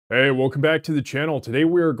Hey, welcome back to the channel. Today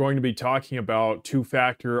we are going to be talking about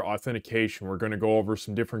two-factor authentication. We're going to go over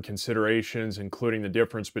some different considerations, including the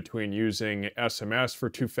difference between using SMS for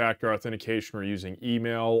two-factor authentication or using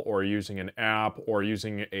email or using an app or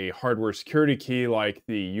using a hardware security key like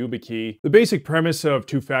the YubiKey. The basic premise of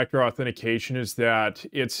two-factor authentication is that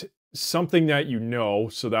it's something that you know,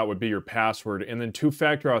 so that would be your password, and then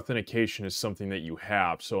two-factor authentication is something that you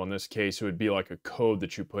have. So in this case, it would be like a code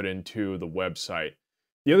that you put into the website.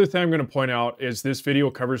 The other thing I'm going to point out is this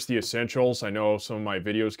video covers the essentials. I know some of my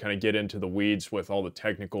videos kind of get into the weeds with all the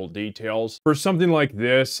technical details. For something like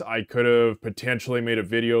this, I could have potentially made a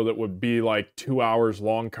video that would be like 2 hours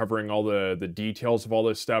long covering all the details of all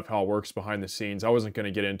this stuff, how it works behind the scenes. I wasn't going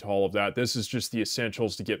to get into all of that. This is just the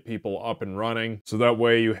essentials to get people up and running. So that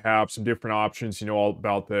way you have some different options, you know, all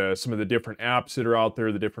about some of the different apps that are out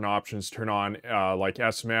there, the different options turn on like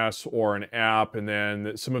SMS or an app, and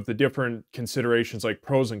then some of the different considerations like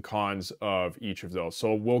pros and cons of each of those.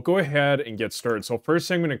 So we'll go ahead and get started. So first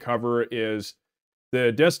thing I'm going to cover is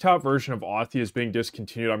the desktop version of Authy is being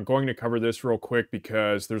discontinued. I'm going to cover this real quick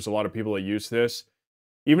because there's a lot of people that use this.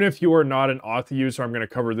 Even if you are not an Authy user, I'm going to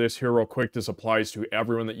cover this here real quick. This applies to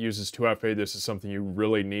everyone that uses 2FA. This is something you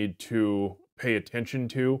really need to pay attention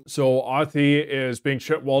to. So Authy is being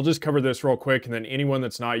shut. Well, I'll just cover this real quick, and then anyone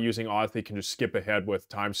that's not using Authy can just skip ahead with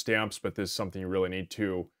timestamps, but this is something you really need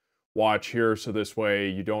to watch here, so this way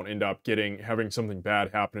you don't end up having something bad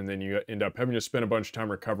happen and then you end up having to spend a bunch of time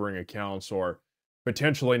recovering accounts or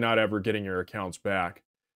potentially not ever getting your accounts back.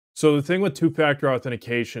 So the thing with two-factor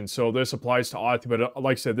authentication, so this applies to Authy, but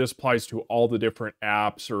like I said, this applies to all the different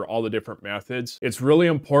apps or all the different methods. It's really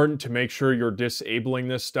important to make sure you're disabling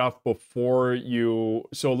this stuff before you,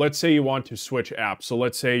 so let's say you want to switch apps. So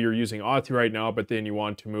let's say you're using Authy right now, but then you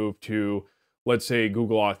want to move to, let's say,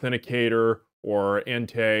 Google Authenticator or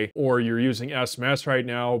Ente, or you're using SMS right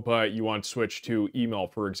now, but you want to switch to email,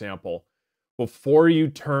 for example. Before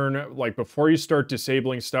you start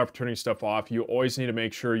disabling stuff, turning stuff off, you always need to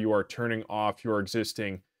make sure you are turning off your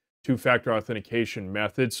existing two-factor authentication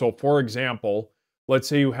method. So for example, let's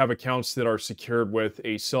say you have accounts that are secured with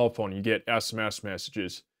a cell phone, you get SMS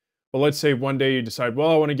messages. But let's say one day you decide,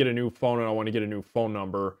 well, I want to get a new phone and I want to get a new phone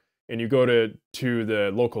number. And you go to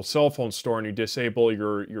the local cell phone store and you disable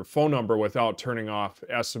your phone number without turning off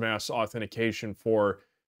SMS authentication for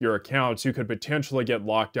your accounts, you could potentially get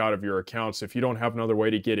locked out of your accounts if you don't have another way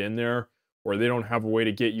to get in there, or they don't have a way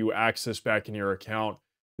to get you access back in your account.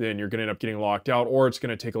 Then you're going to end up getting locked out, or it's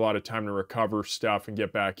going to take a lot of time to recover stuff and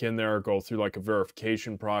get back in there, go through like a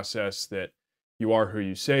verification process that you are who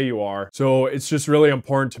you say you are. So it's just really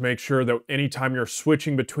important to make sure that anytime you're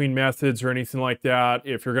switching between methods or anything like that,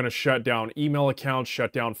 if you're going to shut down email accounts,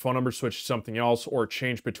 shut down phone numbers, switch to something else, or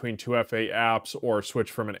change between 2FA apps, or switch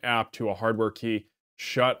from an app to a hardware key,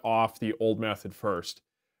 shut off the old method first.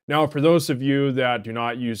 Now, for those of you that do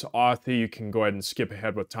not use Authy, you can go ahead and skip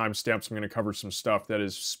ahead with timestamps. I'm going to cover some stuff that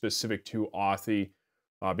is specific to Authy.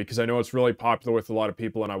 Because I know it's really popular with a lot of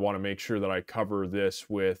people, and I want to make sure that I cover this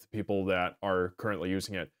with people that are currently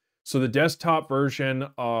using it. So the desktop version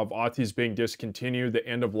of Authy is being discontinued. The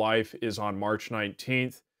end of life is on March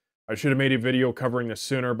 19th. I should have made a video covering this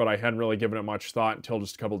sooner, but I hadn't really given it much thought until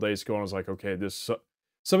just a couple days ago, and I was like, okay, this is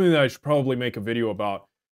something that I should probably make a video about.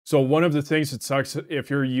 So one of the things that sucks,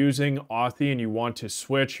 if you're using Authy and you want to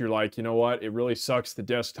switch, you're like, you know what, it really sucks, the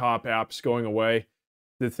desktop app's going away.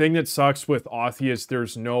 The thing that sucks with Authy is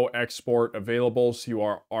there's no export available, so you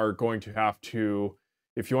are going to have to,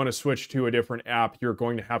 if you want to switch to a different app, you're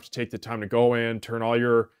going to have to take the time to go in, turn all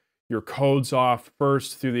your codes off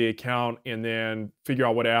first through the account, and then figure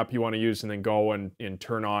out what app you want to use, and then go and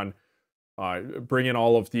turn on, bring in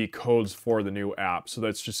all of the codes for the new app. So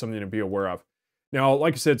that's just something to be aware of. Now,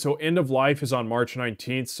 like I said, so end of life is on March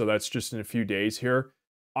 19th, so that's just in a few days here.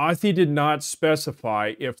 Authy did not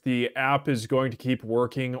specify if the app is going to keep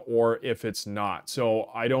working or if it's not. So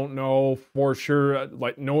I don't know for sure,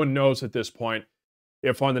 like no one knows at this point,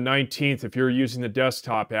 if on the 19th, if you're using the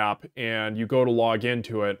desktop app and you go to log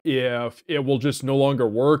into it, if it will just no longer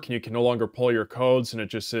work and you can no longer pull your codes and it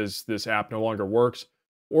just says this app no longer works,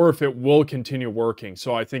 or if it will continue working.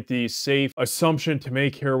 So I think the safe assumption to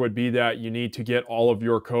make here would be that you need to get all of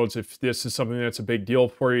your codes. If this is something that's a big deal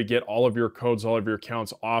for you, get all of your codes, all of your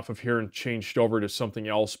accounts off of here and changed over to something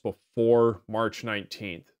else before March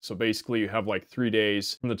 19th. So basically you have like 3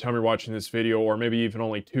 days from the time you're watching this video, or maybe even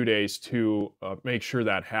only 2 days to make sure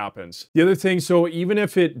that happens. The other thing, so even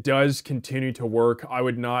if it does continue to work, I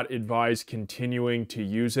would not advise continuing to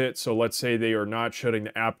use it. So let's say they are not shutting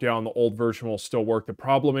the app down, the old version will still work. The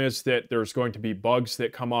problem is that there's going to be bugs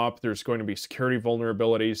that come up, there's going to be security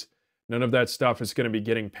vulnerabilities. None of that stuff is going to be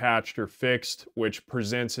getting patched or fixed, which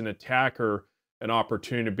presents an attacker an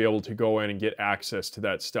opportunity to be able to go in and get access to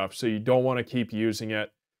that stuff. So you don't want to keep using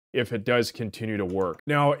it if it does continue to work.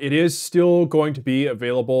 Now, it is still going to be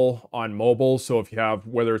available on mobile. So if you have,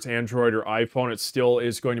 whether it's Android or iPhone, it still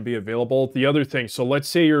is going to be available. The other thing, so let's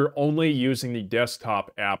say you're only using the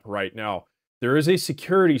desktop app right now. There is a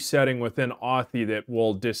security setting within Authy that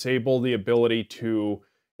will disable the ability to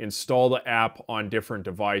install the app on different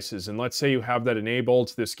devices. And let's say you have that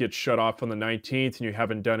enabled, this gets shut off on the 19th and you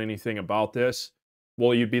haven't done anything about this.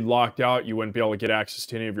 Well, you'd be locked out. You wouldn't be able to get access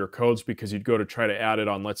to any of your codes because you'd go to try to add it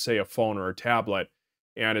on, let's say, a phone or a tablet.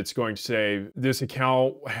 And it's going to say, this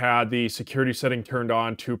account had the security setting turned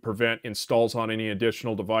on to prevent installs on any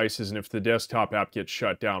additional devices. And if the desktop app gets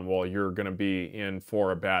shut down, well, you're going to be in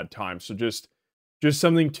for a bad time. So just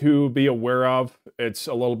something to be aware of. It's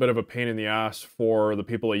a little bit of a pain in the ass for the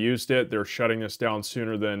people that used it. They're shutting this down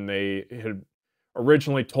sooner than they had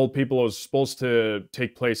originally told people. It was supposed to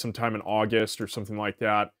take place sometime in August or something like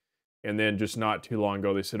that. And then just not too long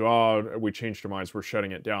ago, they said, oh, we changed our minds. We're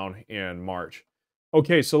shutting it down in March.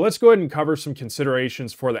 Okay, so let's go ahead and cover some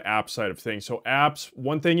considerations for the app side of things. So apps,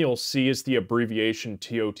 one thing you'll see is the abbreviation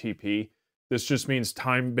TOTP. This just means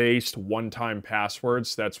time-based one-time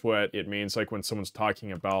passwords. That's what it means, like when someone's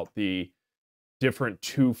talking about the different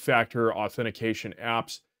two-factor authentication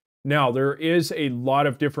apps. Now, there is a lot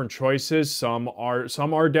of different choices. Some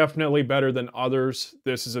are definitely better than others.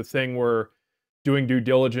 This is a thing where doing due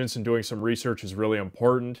diligence and doing some research is really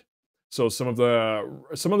important. So some of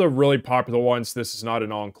the really popular ones, this is not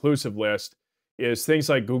an all-inclusive list, is things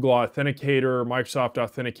like Google Authenticator, Microsoft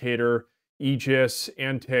Authenticator, Aegis,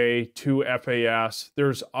 Ante, 2FAS.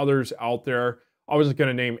 There's others out there. I wasn't going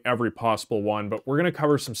to name every possible one, but we're going to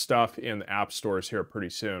cover some stuff in the app stores here pretty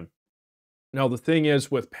soon. Now, the thing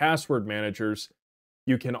is, with password managers,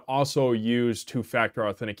 you can also use two-factor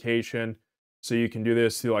authentication. So you can do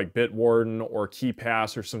this through like Bitwarden or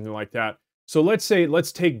KeePass or something like that. So let's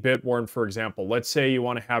take Bitwarden, for example. Let's say you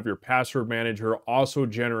want to have your password manager also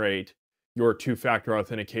generate your two-factor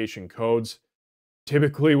authentication codes.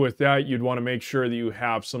 Typically with that, you'd want to make sure that you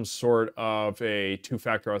have some sort of a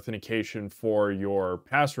two-factor authentication for your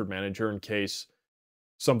password manager in case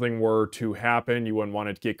something were to happen. You wouldn't want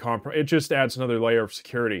it to get compromised. It just adds another layer of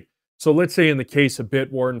security. So let's say in the case of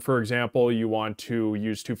Bitwarden, for example, you want to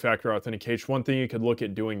use two-factor authentication. One thing you could look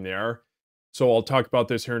at doing there, so I'll talk about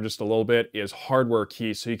this here in just a little bit, is hardware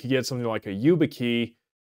keys. So you could get something like a YubiKey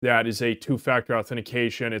that is a two-factor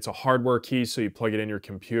authentication. It's a hardware key, so you plug it in your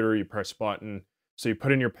computer, you press a button. So you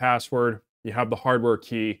put in your password, you have the hardware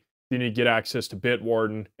key, then you get access to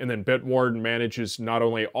Bitwarden, and then Bitwarden manages not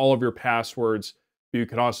only all of your passwords, but you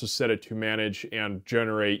can also set it to manage and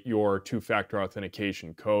generate your two-factor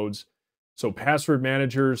authentication codes. So password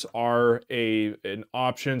managers are an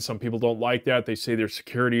option. Some people don't like that. They say there's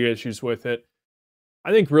security issues with it.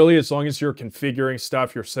 I think really as long as you're configuring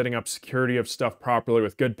stuff, you're setting up security of stuff properly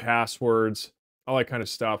with good passwords, all that kind of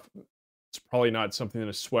stuff, it's probably not something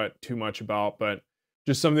to sweat too much about, but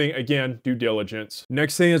just something, again, due diligence.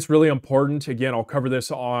 Next thing that's really important, again, I'll cover this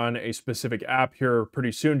on a specific app here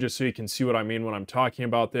pretty soon just so you can see what I mean when I'm talking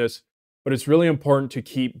about this. But it's really important to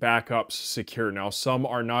keep backups secure. Now, some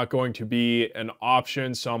are not going to be an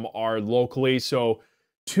option. Some are locally. So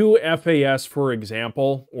 2FAS, for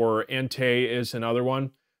example, or Ante is another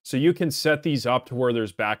one. So you can set these up to where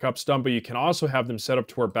there's backups done, but you can also have them set up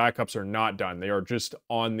to where backups are not done. They are just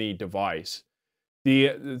on the device.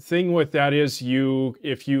 The thing with that is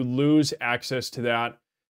if you lose access to that,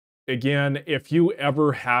 again, if you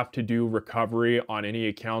ever have to do recovery on any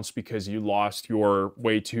accounts because you lost your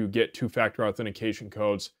way to get two-factor authentication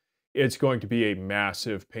codes, it's going to be a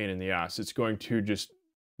massive pain in the ass. It's going to just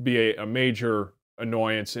be a major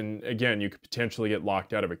annoyance. And again, you could potentially get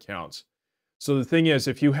locked out of accounts. So the thing is,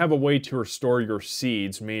 if you have a way to restore your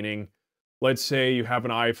seeds, meaning, let's say you have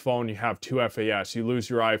an iPhone, you have 2FAS, you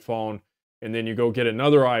lose your iPhone, and then you go get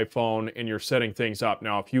another iPhone and you're setting things up.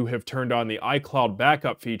 Now, if you have turned on the iCloud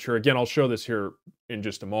backup feature, again, I'll show this here in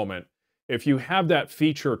just a moment. If you have that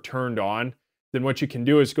feature turned on, then what you can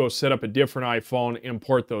do is go set up a different iPhone,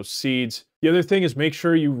 import those seeds. The other thing is make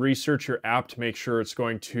sure you research your app to make sure it's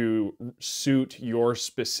going to suit your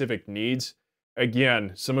specific needs.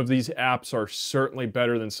 Again, some of these apps are certainly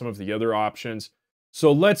better than some of the other options.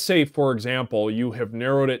 So let's say, for example, you have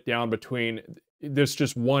narrowed it down between, there's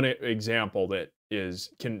just one example that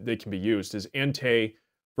can be used is Ante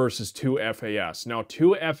versus 2FAS. Now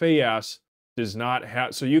 2FAS does not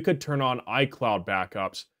have, so you could turn on iCloud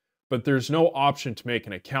backups, but there's no option to make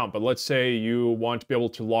an account. But let's say you want to be able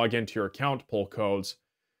to log into your account to pull codes.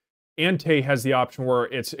 Ante has the option where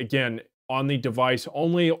it's, again, on the device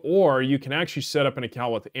only, or you can actually set up an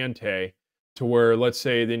account with Ante to where, let's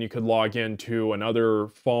say, then you could log into another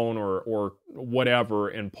phone or whatever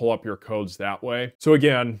and pull up your codes that way. So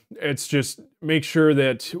again, it's just make sure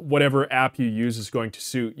that whatever app you use is going to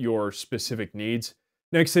suit your specific needs.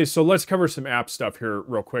 Next, so let's cover some app stuff here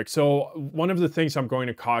real quick. So one of the things I'm going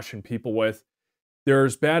to caution people with,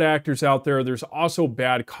 there's bad actors out there. There's also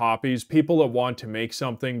bad copies, people that want to make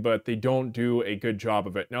something, but they don't do a good job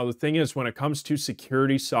of it. Now, the thing is, when it comes to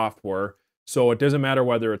security software, so it doesn't matter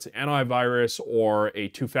whether it's antivirus or a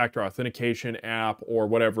two-factor authentication app or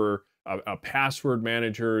whatever, a password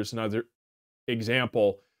manager is another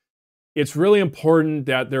example. It's really important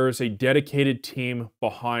that there is a dedicated team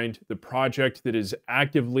behind the project that is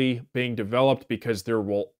actively being developed, because there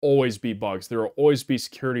will always be bugs. There will always be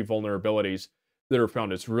security vulnerabilities that are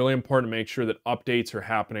found. It's really important to make sure that updates are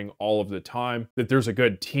happening all of the time, that there's a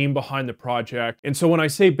good team behind the project. And so when I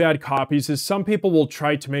say bad copies, is some people will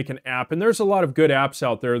try to make an app, and there's a lot of good apps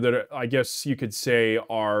out there that I guess you could say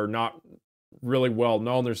are not really well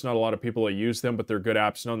known. There's not a lot of people that use them, but they're good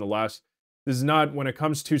apps nonetheless. This is not, when it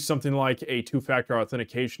comes to something like a two-factor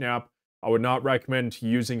authentication app, I would not recommend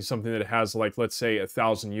using something that has, like, let's say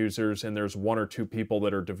 1,000 users and there's 1 or 2 people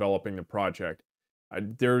that are developing the project.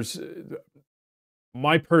 There's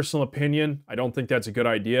my personal opinion, I don't think that's a good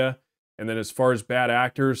idea. And then as far as bad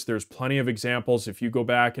actors, there's plenty of examples. If you go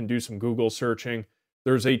back and do some Google searching,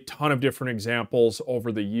 there's a ton of different examples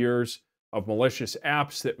over the years of malicious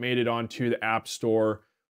apps that made it onto the App Store,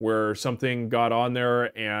 where something got on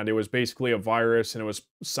there and it was basically a virus and it was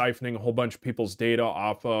siphoning a whole bunch of people's data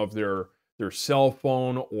off of their cell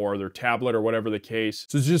phone or their tablet or whatever the case.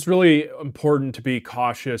 So it's just really important to be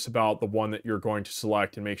cautious about the one that you're going to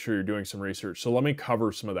select and make sure you're doing some research. So let me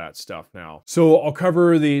cover some of that stuff now. So I'll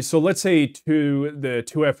cover so let's say the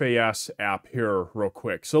 2FAS app here real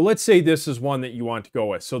quick. So let's say this is one that you want to go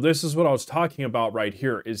with. So this is what I was talking about right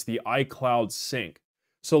here, is the iCloud sync.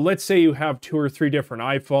 So let's say you have 2 or 3 different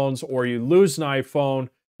iPhones, or you lose an iPhone,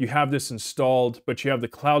 you have this installed, but you have the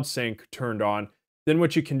cloud sync turned on. Then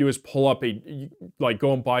what you can do is pull up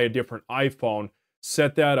go and buy a different iPhone,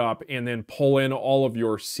 set that up, and then pull in all of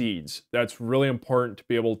your seeds. That's really important to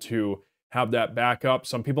be able to have that backup.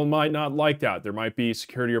 Some people might not like that. There might be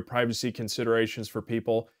security or privacy considerations for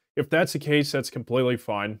people. If that's the case, that's completely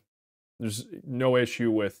fine. There's no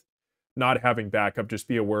issue with not having backup. Just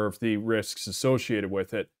be aware of the risks associated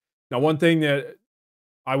with it. Now, one thing that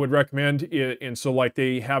I would recommend, and so like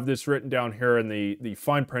they have this written down here in the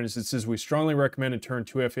fine print, is it says, we strongly recommend to turn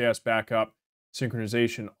 2FAS backup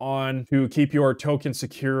synchronization on to keep your token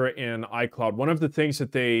secure in iCloud. One of the things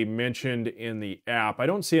that they mentioned in the app, I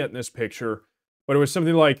don't see it in this picture, but it was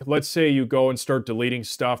something like, let's say you go and start deleting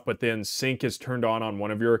stuff, but then sync is turned on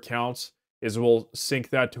one of your accounts, is we'll sync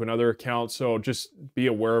that to another account. So just be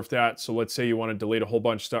aware of that. So let's say you want to delete a whole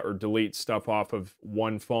bunch of stuff or delete stuff off of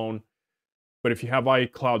one phone. But if you have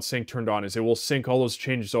iCloud sync turned on, is it will sync all those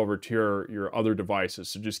changes over to your other devices.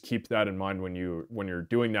 So just keep that in mind when you're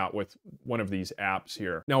doing that with one of these apps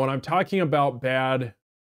here. Now, when I'm talking about bad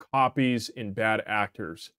copies and bad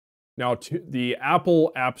actors, now the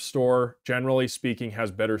Apple App Store, generally speaking,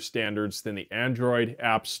 has better standards than the Android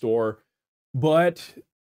App Store. But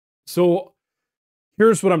so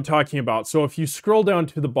here's what I'm talking about. So if you scroll down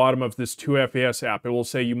to the bottom of this 2FAS app, it will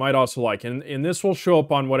say you might also like, and this will show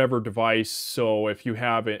up on whatever device. So if you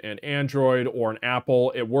have an Android or an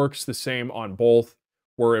Apple, it works the same on both,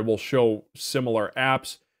 where it will show similar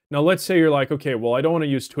apps. Now let's say you're like, okay, well, I don't want to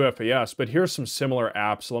use 2FAS, but here's some similar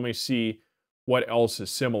apps. Let me see what else is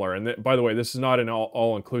similar. And by the way, this is not an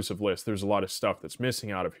all-inclusive list. There's a lot of stuff that's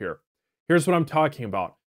missing out of here. Here's what I'm talking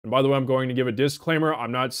about. And by the way, I'm going to give a disclaimer.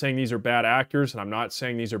 I'm not saying these are bad actors, and I'm not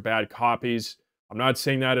saying these are bad copies. I'm not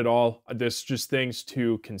saying that at all. This is just things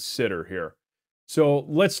to consider here. So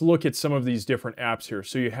let's look at some of these different apps here.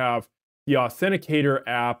 So you have the Authenticator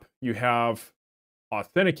app, you have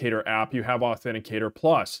Authenticator app, you have Authenticator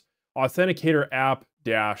Plus, Authenticator app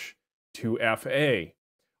dash 2FA,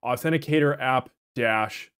 Authenticator app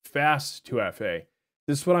dash fast 2FA.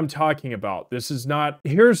 This is what I'm talking about. This is not,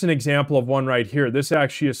 here's an example of one right here. This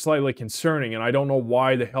actually is slightly concerning, and I don't know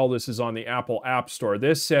why the hell this is on the Apple App Store.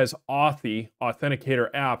 This says Authy, Authenticator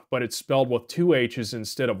app, but it's spelled with 2 H's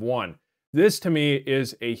instead of 1. This to me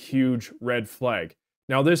is a huge red flag.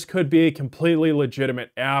 Now this could be a completely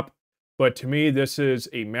legitimate app, but to me this is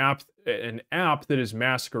an app that is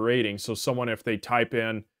masquerading. So someone, if they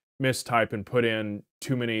mistype and put in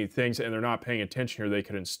too many things and they're not paying attention here, they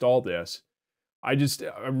could install this. I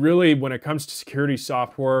really, when it comes to security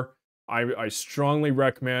software, I strongly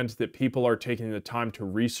recommend that people are taking the time to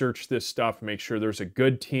research this stuff, make sure there's a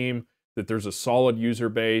good team, that there's a solid user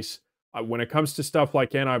base. When it comes to stuff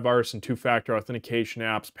like antivirus and two-factor authentication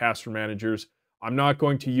apps, password managers, I'm not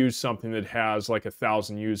going to use something that has like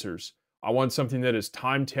 1,000 users. I want something that is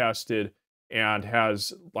time-tested and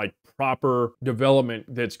has like proper development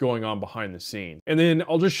that's going on behind the scene. And then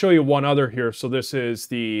I'll just show you one other here. So this is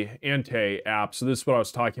the Authy app. So this is what I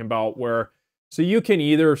was talking about, where so you can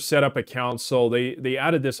either set up accounts. So they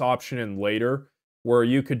added this option in later where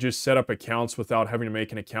you could just set up accounts without having to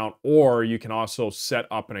make an account, or you can also set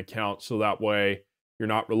up an account so that way you're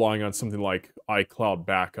not relying on something like iCloud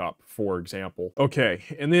backup, for example. Okay,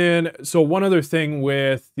 and then so one other thing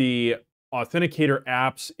with the Authenticator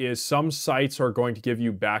apps is some sites are going to give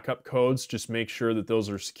you backup codes. Just make sure that those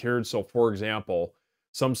are secured. So for example,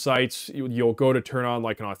 some sites you'll go to turn on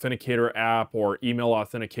like an Authenticator app or email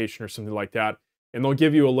authentication or something like that, and they'll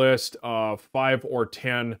give you a list of 5 or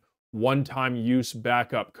 10 one-time use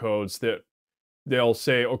backup codes that they'll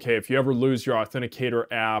say, okay, if you ever lose your Authenticator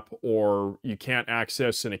app or you can't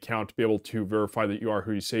access an account to be able to verify that you are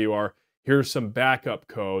who you say you are, here's some backup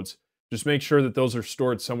codes. Just make sure that those are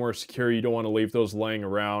stored somewhere secure. You don't want to leave those laying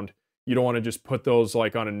around. You don't want to just put those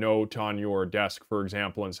like on a note on your desk, for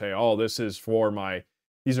example, and say, oh, these are my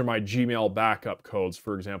Gmail backup codes,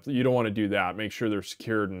 for example. You don't want to do that. Make sure they're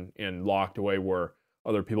secured and locked away where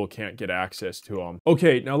other people can't get access to them.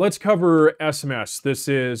 Okay, now let's cover SMS. This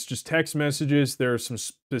is just text messages. There's some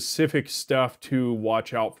specific stuff to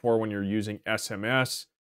watch out for when you're using SMS.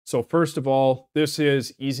 So first of all, this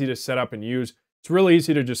is easy to set up and use. It's really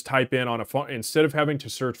easy to just type in on a phone. Instead of having to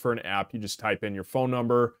search for an app, you just type in your phone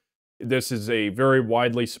number. This is a very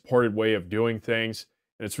widely supported way of doing things.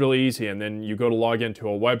 And it's really easy. And then you go to log into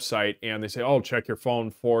a website and they say, oh, check your phone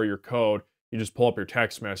for your code. You just pull up your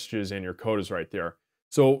text messages and your code is right there.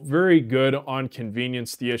 So very good on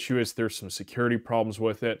convenience. The issue is there's some security problems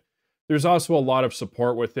with it. There's also a lot of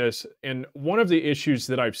support with this. And one of the issues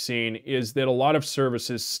that I've seen is that a lot of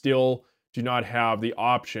services still do not have the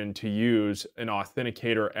option to use an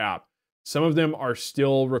Authenticator app. Some of them are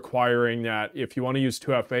still requiring that if you want to use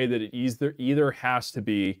 2FA, that it either has to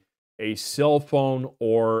be a cell phone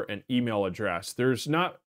or an email address. There's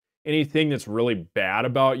not anything that's really bad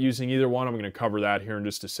about using either one. I'm going to cover that here in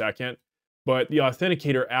just a second. But the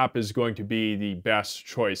Authenticator app is going to be the best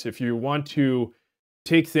choice. If you want to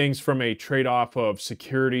take things from a trade-off of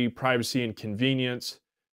security, privacy, and convenience,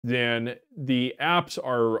 then the apps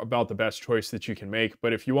are about the best choice that you can make.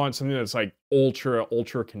 But if you want something that's like ultra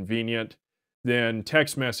convenient, then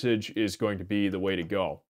text message is going to be the way to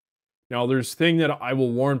go. Now, there's a thing that I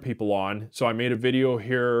will warn people on. So I made a video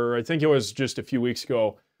here, I think it was just a few weeks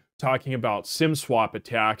ago, talking about SIM swap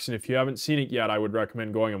attacks. And if you haven't seen it yet, I would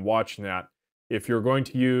recommend going and watching that. If you're going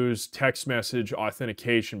to use text message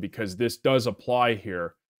authentication, because this does apply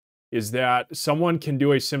here, is that someone can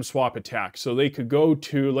do a SIM swap attack. So they could go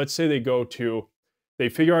to, let's say they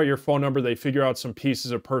figure out your phone number, they figure out some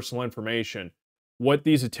pieces of personal information. What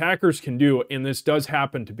these attackers can do, and this does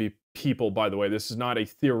happen to be people, by the way, this is not a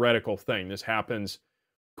theoretical thing. This happens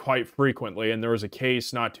quite frequently. And there was a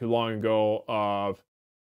case not too long ago of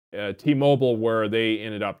T-Mobile where they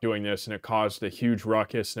ended up doing this and it caused a huge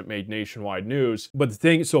ruckus and it made nationwide news. But the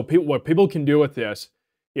thing, so what people can do with this,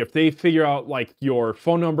 if they figure out like your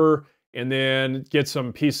phone number and then get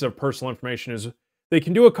some pieces of personal information, is they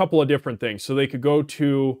can do a couple of different things. So they could go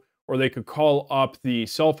to, or they could call up the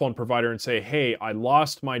cell phone provider and say, hey, I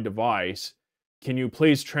lost my device. Can you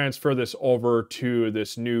please transfer this over to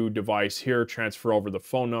this new device here, transfer over the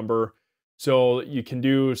phone number. So you can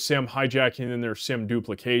do SIM hijacking and then there's SIM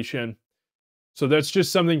duplication. So that's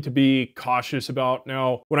just something to be cautious about.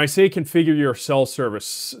 Now, when I say configure your cell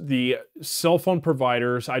service, the cell phone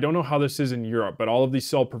providers, I don't know how this is in Europe, but all of these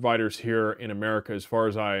cell providers here in America, as far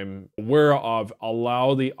as I'm aware of,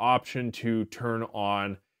 allow the option to turn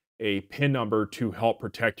on a PIN number to help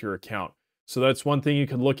protect your account. So that's one thing you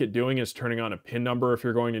could look at doing, is turning on a PIN number if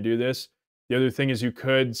you're going to do this. The other thing is you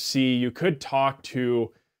could talk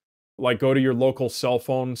to, like, go to your local cell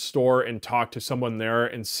phone store and talk to someone there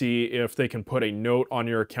and see if they can put a note on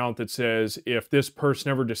your account that says, if this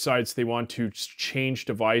person ever decides they want to change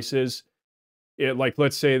devices, like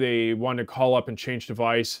let's say they want to call up and change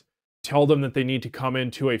device, tell them that they need to come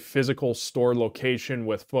into a physical store location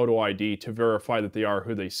with photo ID to verify that they are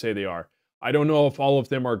who they say they are. I don't know if all of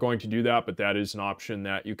them are going to do that, but that is an option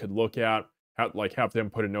that you could look at, have them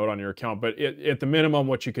put a note on your account. But at the minimum,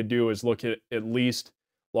 what you could do is look at least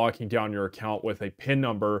locking down your account with a PIN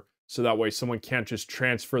number, so that way someone can't just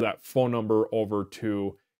transfer that phone number over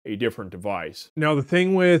to a different device. Now, the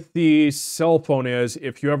thing with the cell phone is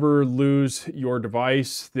if you ever lose your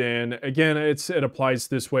device, then again, it applies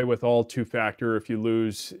this way with all two-factor. If you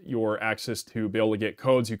lose your access to be able to get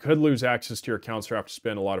codes, you could lose access to your accounts or have to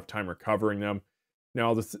spend a lot of time recovering them.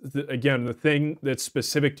 Now, again, the thing that's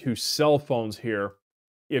specific to cell phones here,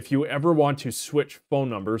 if you ever want to switch phone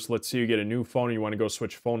numbers, let's say you get a new phone and you want to go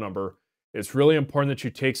switch phone number, it's really important that you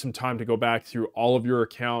take some time to go back through all of your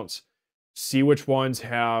accounts, see which ones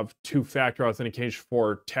have two-factor authentication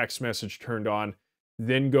for text message turned on,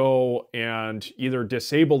 then go and either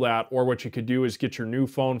disable that, or what you could do is get your new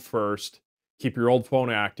phone first, keep your old phone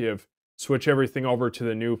active, switch everything over to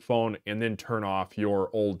the new phone, and then turn off your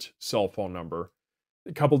old cell phone number.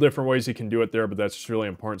 A couple different ways you can do it there, but that's just really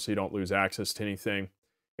important so you don't lose access to anything.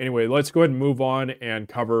 Anyway, let's go ahead and move on and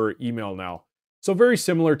cover email now. So very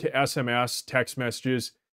similar to SMS, text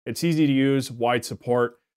messages. It's easy to use, wide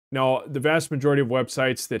support. Now, the vast majority of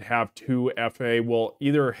websites that have 2FA will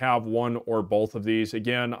either have one or both of these.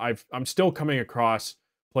 Again, I'm still coming across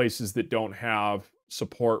places that don't have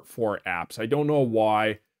support for apps. I don't know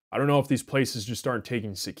why. I don't know if these places just aren't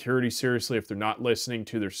taking security seriously, if they're not listening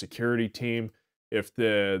to their security team, if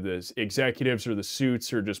the executives or the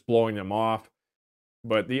suits are just blowing them off.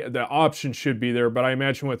 But the option should be there. But I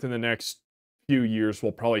imagine within the next few years,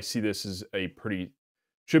 we'll probably see this as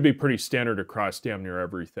should be pretty standard across damn near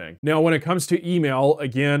everything. Now, when it comes to email,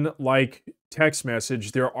 again, like text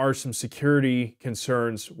message, there are some security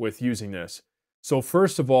concerns with using this. So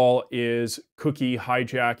first of all is cookie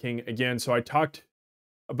hijacking. Again, so I talked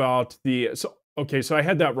about so I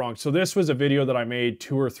had that wrong. So this was a video that I made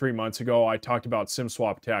 2 or 3 months ago. I talked about SIM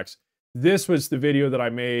swap text. This was the video that I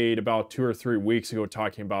made about 2 or 3 weeks ago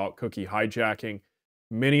talking about cookie hijacking.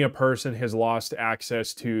 Many a person has lost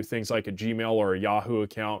access to things like a Gmail or a Yahoo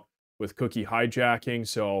account with cookie hijacking.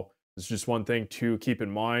 So it's just one thing to keep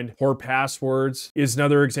in mind. Poor passwords is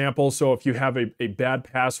another example. So if you have a bad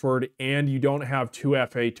password and you don't have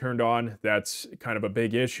 2FA turned on, that's kind of a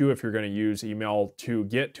big issue if you're going to use email to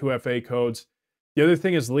get 2FA codes. The other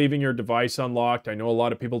thing is leaving your device unlocked. I know a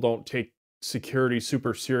lot of people don't take security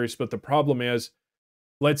super serious, but the problem is,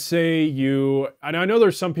 let's say and I know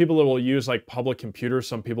there's some people that will use like public computers.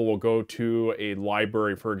 Some people will go to a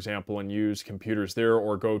library, for example, and use computers there,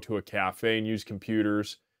 or go to a cafe and use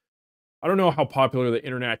computers. I don't know how popular the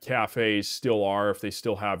internet cafes still are, if they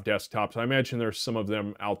still have desktops. I imagine there's some of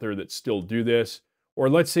them out there that still do this. Or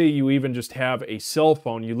let's say you even just have a cell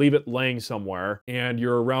phone, you leave it laying somewhere and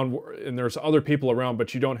you're around and there's other people around,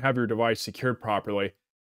 but you don't have your device secured properly.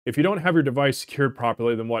 If you don't have your device secured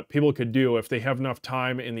properly, then what people could do, if they have enough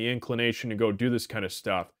time and the inclination to go do this kind of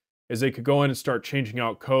stuff, is they could go in and start changing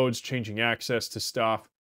out codes, changing access to stuff.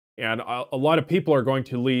 And a lot of people are going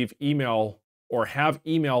to leave email or have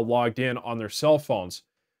email logged in on their cell phones.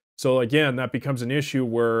 So again, that becomes an issue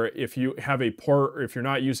where if you have if you're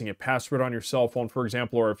not using a password on your cell phone, for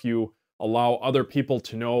example, or if you allow other people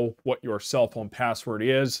to know what your cell phone password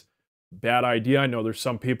is, bad idea. I know there's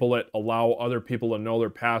some people that allow other people to know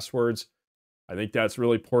their passwords. I think that's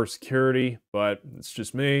really poor security, but it's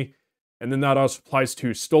just me. And then that also applies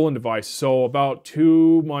to stolen devices. So about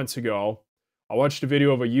 2 months ago, I watched a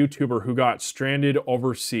video of a YouTuber who got stranded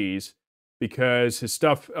overseas because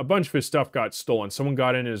a bunch of his stuff got stolen. Someone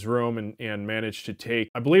got in his room and managed to take,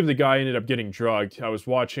 I believe the guy ended up getting drugged. I was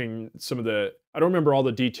watching I don't remember all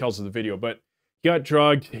the details of the video, but he got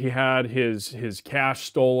drugged. He had his cash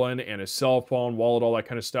stolen and his cell phone, wallet, all that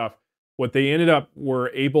kind of stuff. What they were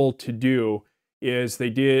able to do is they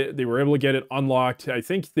were able to get it unlocked. I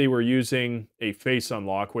think they were using a face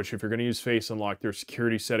unlock, which if you're going to use face unlock, there's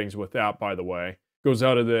security settings with that, by the way. Goes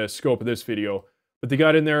out of the scope of this video. But they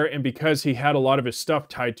got in there, and because he had a lot of his stuff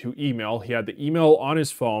tied to email, he had the email on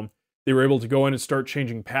his phone, they were able to go in and start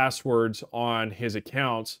changing passwords on his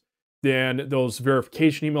accounts. Then those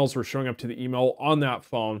verification emails were showing up to the email on that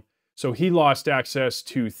phone. So he lost access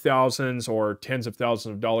to thousands or tens of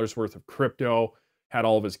thousands of dollars worth of crypto, had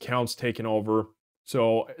all of his accounts taken over.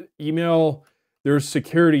 So email, there's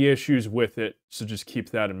security issues with it, so just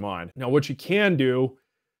keep that in mind. Now, what you can do,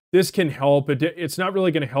 this can help. It's not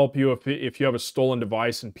really going to help you if you have a stolen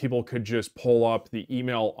device and people could just pull up the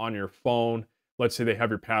email on your phone. Let's say they have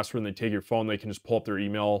your password and they take your phone, they can just pull up your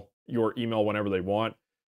email whenever they want.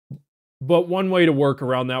 But one way to work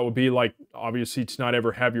around that would be like, obviously, to not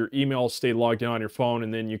ever have your email stay logged in on your phone,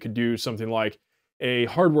 and then you could do something like a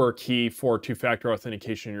hardware key for two-factor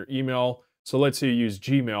authentication in your email. So let's say you use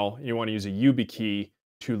Gmail, and you want to use a YubiKey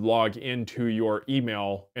to log into your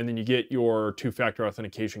email, and then you get your two-factor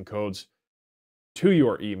authentication codes to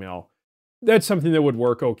your email. That's something that would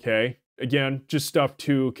work okay. Again, just stuff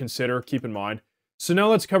to consider, keep in mind. So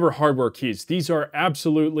now let's cover hardware keys. These are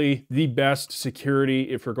absolutely the best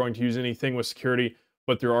security if you're going to use anything with security,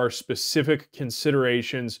 but there are specific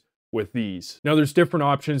considerations with these. Now there's different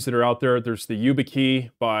options that are out there. There's the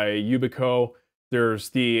YubiKey by Yubico. There's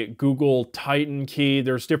the Google Titan key.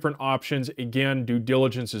 There's different options. Again, due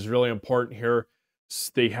diligence is really important here.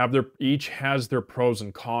 They have each has their pros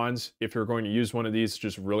and cons. If you're going to use one of these, it's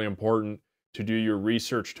just really important to do your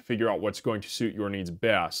research to figure out what's going to suit your needs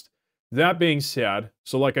best. That being said,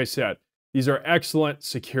 so like I said, these are excellent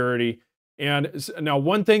security. And now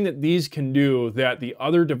one thing that these can do that the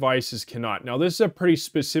other devices cannot. Now this is a pretty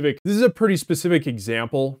specific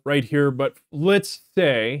example right here, but let's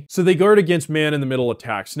say, so they guard against man-in-the-middle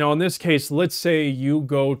attacks. Now in this case, let's say you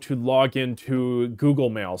go to log into Google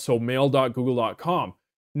Mail, so mail.google.com.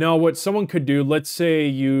 Now what someone could do, let's say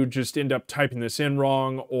you just end up typing this in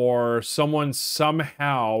wrong, or someone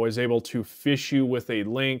somehow is able to phish you with a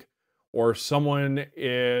link, or someone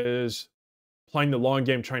is playing the long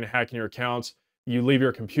game trying to hack in your accounts, you leave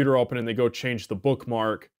your computer open and they go change the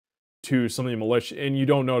bookmark to something malicious and you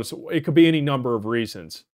don't notice. It could be any number of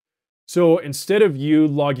reasons. So instead of you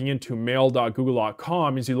logging into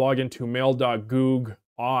mail.google.com, is you log into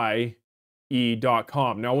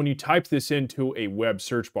mail.google.com. Now when you type this into a web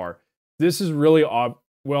search bar, this is really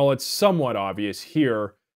well, it's somewhat obvious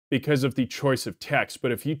here because of the choice of text.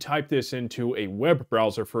 But if you type this into a web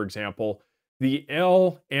browser, for example, the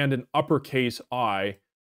L and an uppercase I,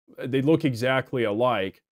 they look exactly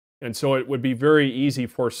alike. And so it would be very easy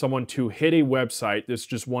for someone to hit a website. This is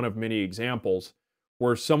just one of many examples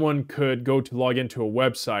where someone could go to log into a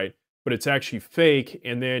website, but it's actually fake.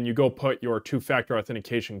 And then you go put your two-factor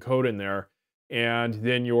authentication code in there, and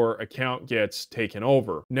then your account gets taken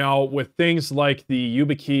over. Now with things like the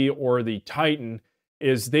YubiKey or the Titan,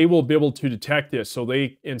 is they will be able to detect this. So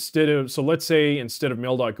let's say instead of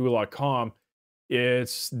mail.google.com,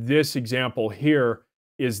 it's this example here,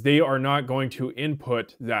 is they are not going to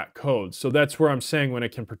input that code. So that's where I'm saying when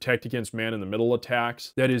it can protect against man-in-the-middle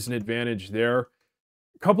attacks, that is an advantage there.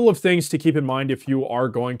 A couple of things to keep in mind if you are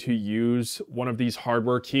going to use one of these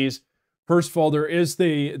hardware keys. First of all, there is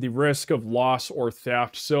the risk of loss or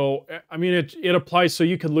theft. So, I mean, it applies, so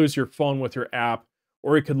you could lose your phone with your app,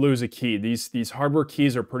 or it could lose a key. These hardware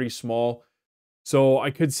keys are pretty small, so I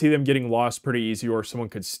could see them getting lost pretty easy, or someone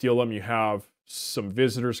could steal them. You have some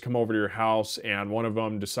visitors come over to your house, and one of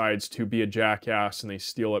them decides to be a jackass, and they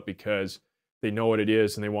steal it because they know what it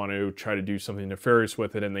is, and they want to try to do something nefarious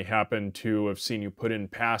with it, and they happen to have seen you put in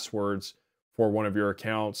passwords for one of your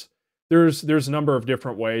accounts. There's a number of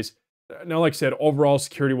different ways. Now, like I said, overall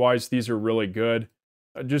security-wise, these are really good.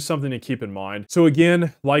 Just something to keep in mind. So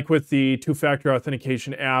again, like with the two-factor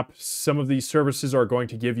authentication app, some of these services are going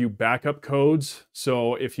to give you backup codes.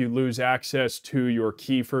 So if you lose access to your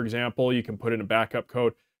key, for example, you can put in a backup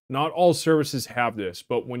code. Not all services have this,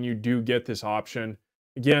 but when you do get this option,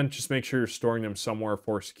 again, just make sure you're storing them somewhere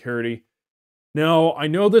for security. Now, I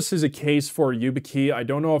know this is a case for YubiKey. I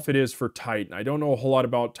don't know if it is for Titan. I don't know a whole lot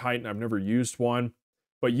about Titan. I've never used one.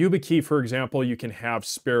 But YubiKey, for example, you can have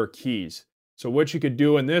spare keys. So what you could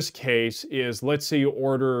do in this case is, let's say you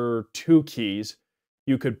order 2 keys.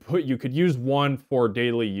 You could use one for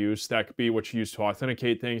daily use. That could be what you use to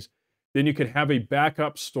authenticate things. Then you could have a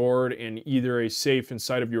backup stored in either a safe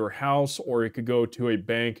inside of your house, or you could go to a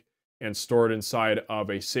bank and store it inside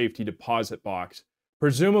of a safety deposit box.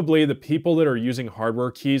 Presumably, the people that are using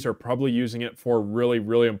hardware keys are probably using it for really,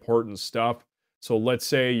 really important stuff. So let's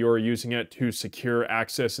say you're using it to secure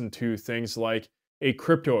access into things like a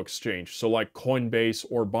crypto exchange, so like Coinbase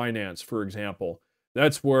or Binance, for example.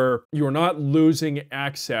 That's where you're not losing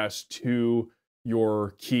access to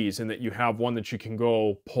your keys, and that you have one that you can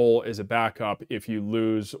go pull as a backup if you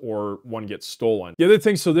lose or one gets stolen. The other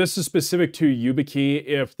thing, so this is specific to YubiKey.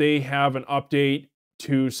 If they have an update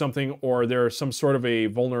to something, or there's some sort of a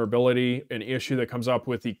vulnerability, an issue that comes up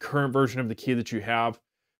with the current version of the key that you have,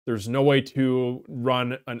 there's no way to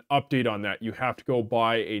run an update on that. You have to go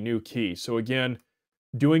buy a new key. So again,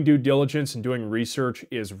 doing due diligence and doing research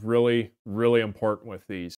is really, really important with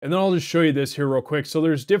these. And then I'll just show you this here real quick. So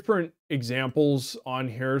there's different examples on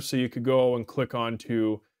here. So you could go and click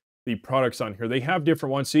onto the products on here. They have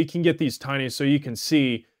different ones. So you can get these tiny, so you can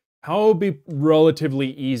see how it would be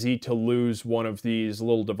relatively easy to lose one of these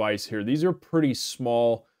little devices here. These are pretty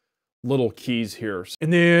small little keys here.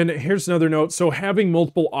 And then here's another note. So having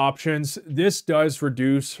multiple options, this does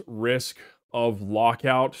reduce risk of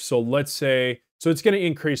lockout. So let's say, so it's going to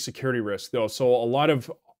increase security risk though. So a lot of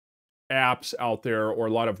apps out there, or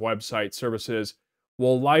a lot of website services,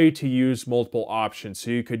 will allow you to use multiple options. So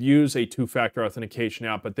you could use a two-factor authentication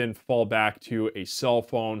app, but then fall back to a cell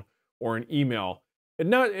phone or an email.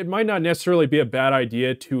 it might not necessarily be a bad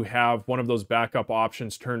idea to have one of those backup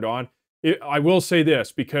options turned on. I will say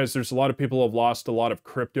this, because there's a lot of people who have lost a lot of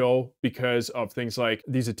crypto because of things like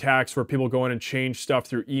these attacks where people go in and change stuff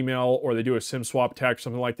through email, or they do a SIM swap attack,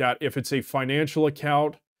 something like that. If it's a financial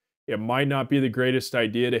account, it might not be the greatest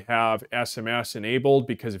idea to have SMS enabled,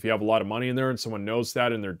 because if you have a lot of money in there and someone knows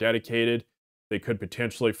that and they're dedicated, they could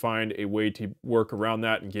potentially find a way to work around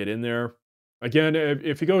that and get in there. Again,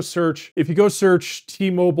 if you go search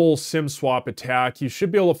T-Mobile SIM swap attack, you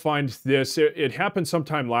should be able to find this. It happened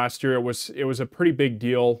sometime last year. It was a pretty big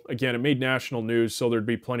deal. Again, it made national news, so there'd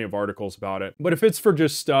be plenty of articles about it. But if it's for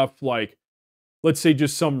just stuff like, let's say,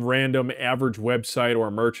 just some random average website or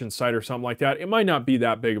a merchant site or something like that, it might not be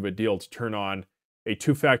that big of a deal to turn on a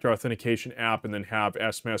two-factor authentication app and then have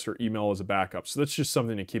SMS or email as a backup. So that's just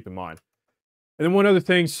something to keep in mind. And then one other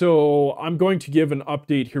thing, so I'm going to give an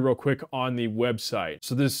update here real quick on the website.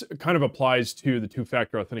 So this kind of applies to the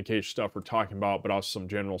two-factor authentication stuff we're talking about, but also some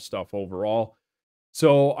general stuff overall.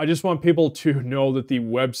 So I just want people to know that the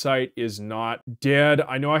website is not dead.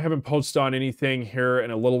 I know I haven't posted on anything here in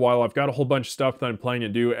a little while. I've got a whole bunch of stuff that I'm planning to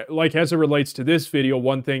do. Like, as it relates to this video,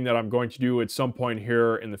 one thing that I'm going to do at some point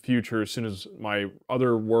here in the future, as soon as my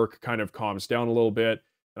other work kind of calms down a little bit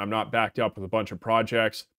and I'm not backed up with a bunch of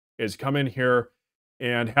projects, is come in here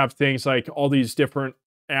and have things like all these different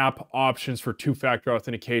app options for two-factor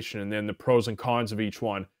authentication, and then the pros and cons of each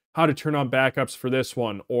one, how to turn on backups for this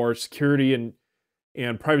one, or security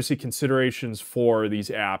and privacy considerations for these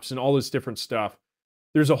apps, and all this different stuff.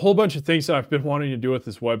 There's a whole bunch of things that I've been wanting to do with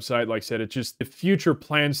this website. Like I said, it's just the future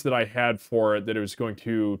plans that I had for it, that it was going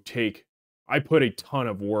to take. I put a ton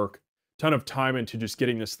of work, ton of time into just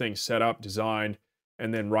getting this thing set up, designed,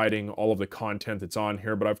 and then writing all of the content that's on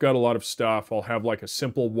here. But I've got a lot of stuff. I'll have like a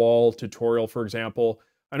simple wall tutorial, for example.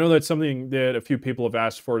 I know that's something that a few people have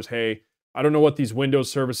asked for is, hey, I don't know what these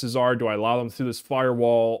Windows services are. Do I allow them through this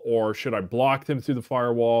firewall, or should I block them through the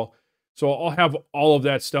firewall? So I'll have all of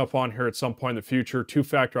that stuff on here at some point in the future.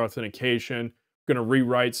 Two-factor authentication. I'm going to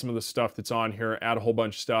rewrite some of the stuff that's on here, add a whole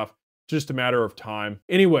bunch of stuff. Just a matter of time.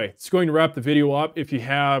 Anyway, it's going to wrap the video up. If you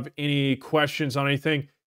have any questions on anything,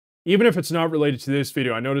 even if it's not related to this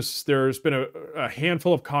video, I noticed there's been a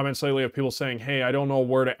handful of comments lately of people saying, hey, I don't know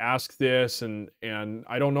where to ask this, and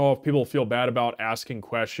I don't know if people feel bad about asking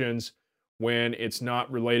questions when it's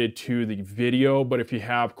not related to the video. But if you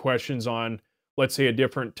have questions on, let's say, a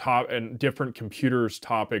different computer's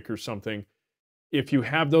topic or something, if you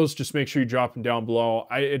have those, just make sure you drop them down below.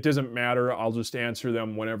 It doesn't matter. I'll just answer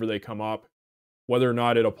them whenever they come up, whether or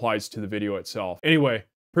not it applies to the video itself. Anyway,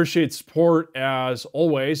 appreciate support as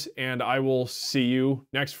always, and I will see you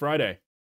next Friday.